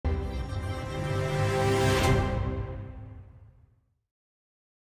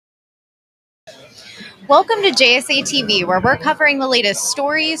Welcome to JSA TV, where we're covering the latest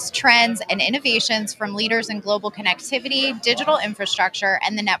stories, trends, and innovations from leaders in global connectivity, digital infrastructure,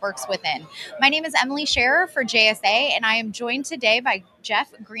 and the networks within. My name is Emily Scherer for JSA, and I am joined today by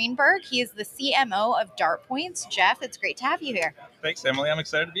Jeff Greenberg. He is the CMO of DartPoints. Jeff, it's great to have you here. Thanks, Emily. I'm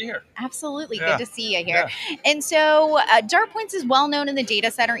excited to be here. Absolutely. Yeah. Good to see you here. Yeah. And so DartPoints is well known in the data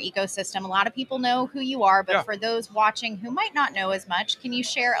center ecosystem. A lot of people know who you are, but for those watching who might not know as much, can you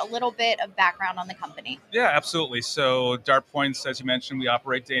share a little bit of background on the company? Yeah, absolutely. So DartPoints, as you mentioned, we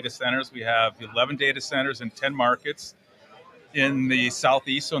operate data centers. We have 11 data centers in 10 markets in the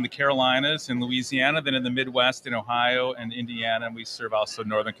Southeast, so in the Carolinas, in Louisiana, then in the Midwest, in Ohio and Indiana, and we serve also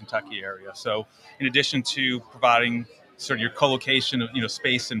Northern Kentucky area. So in addition to providing sort of your co-location of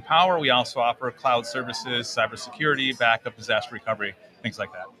space and power, we also offer cloud services, cybersecurity, backup, disaster recovery, things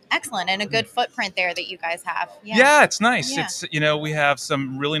like that. Excellent, and a good footprint there that you guys have. Yeah, it's nice. Yeah. It's we have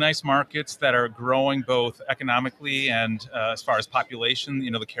some really nice markets that are growing both economically and as far as population.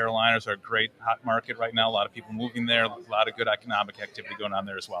 The Carolinas are a great hot market right now. A lot of people moving there. A lot of good economic activity going on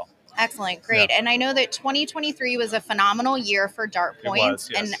there as well. Excellent. Great. Yeah. And I know that 2023 was a phenomenal year for DartPoints.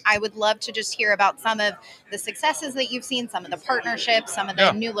 Yes. And I would love to just hear about some of the successes that you've seen, some of the partnerships, some of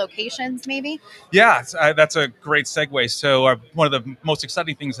the new locations, maybe. Yeah, that's a great segue. So one of the most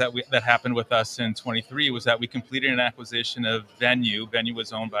exciting things that happened with us in 23 was that we completed an acquisition of Venue. Venue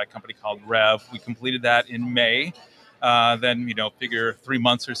was owned by a company called Rev. We completed that in May. Then, figure 3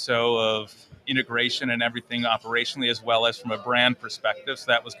 months or so of integration and everything operationally, as well as from a brand perspective. So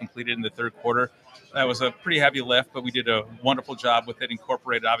that was completed in the third quarter. That was a pretty heavy lift, but we did a wonderful job with it.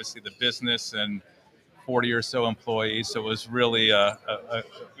 Incorporated, obviously, the business and 40 or so employees. So it was really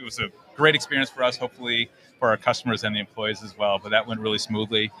it was a great experience for us, hopefully for our customers and the employees as well. But that went really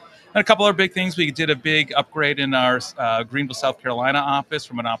smoothly. And a couple other big things. We did a big upgrade in our Greenville, South Carolina office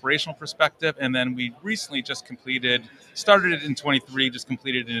from an operational perspective. And then we recently just started it in 23, just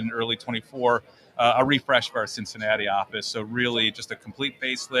completed it in early 24, a refresh of our Cincinnati office. So really just a complete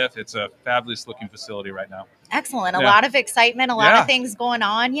facelift. It's a fabulous looking facility right now. Excellent. A lot of excitement, a lot of things going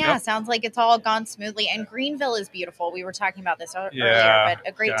on. Yeah, sounds like it's all gone smoothly. And Greenville is beautiful. We were talking about this earlier, but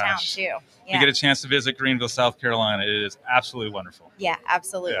a great town too. Yeah. You get a chance to visit Greenville, South Carolina. It is absolutely wonderful. Yeah,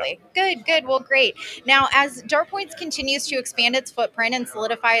 absolutely. Yeah. Good. Well, great. Now, as DartPoints continues to expand its footprint and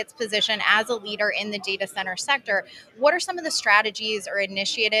solidify its position as a leader in the data center sector, what are some of the strategies or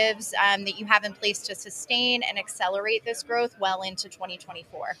initiatives that you have in place to sustain and accelerate this growth well into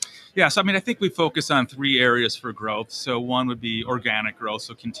 2024? Yeah, so I think we focus on 3 areas for growth. So one would be organic growth,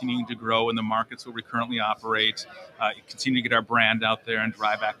 so continuing to grow in the markets where we currently operate, continue to get our brand out there and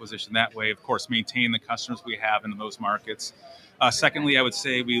drive acquisition that way. Of course, maintain the customers we have in those markets. Secondly, I would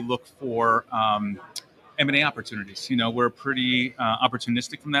say we look for M&A opportunities. We're pretty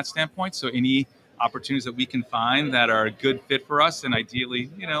opportunistic from that standpoint. So any opportunities that we can find that are a good fit for us and ideally,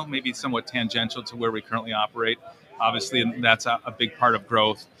 maybe somewhat tangential to where we currently operate. Obviously, that's a big part of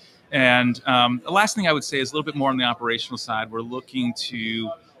growth. And the last thing I would say is a little bit more on the operational side. We're looking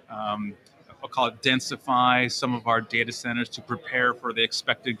to, I'll call it densify some of our data centers to prepare for the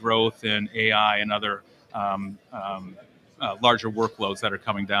expected growth in AI and other larger workloads that are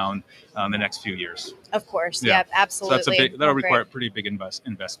coming down in the next few years. Of course. Yep, absolutely. So that'll require a pretty big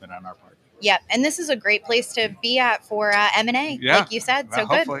investment on our part. Yeah, and this is a great place to be at for M&A, like you said. So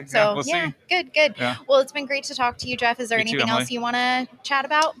good. Hopefully. So we'll see. Good. Yeah. Well, it's been great to talk to you, Jeff. Is there anything else you want to chat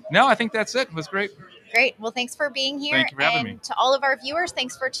about? No, I think that's it. It was great. Great. Well, thanks for being here. Thank you for having me. To all of our viewers,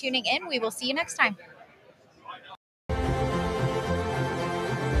 thanks for tuning in. We will see you next time.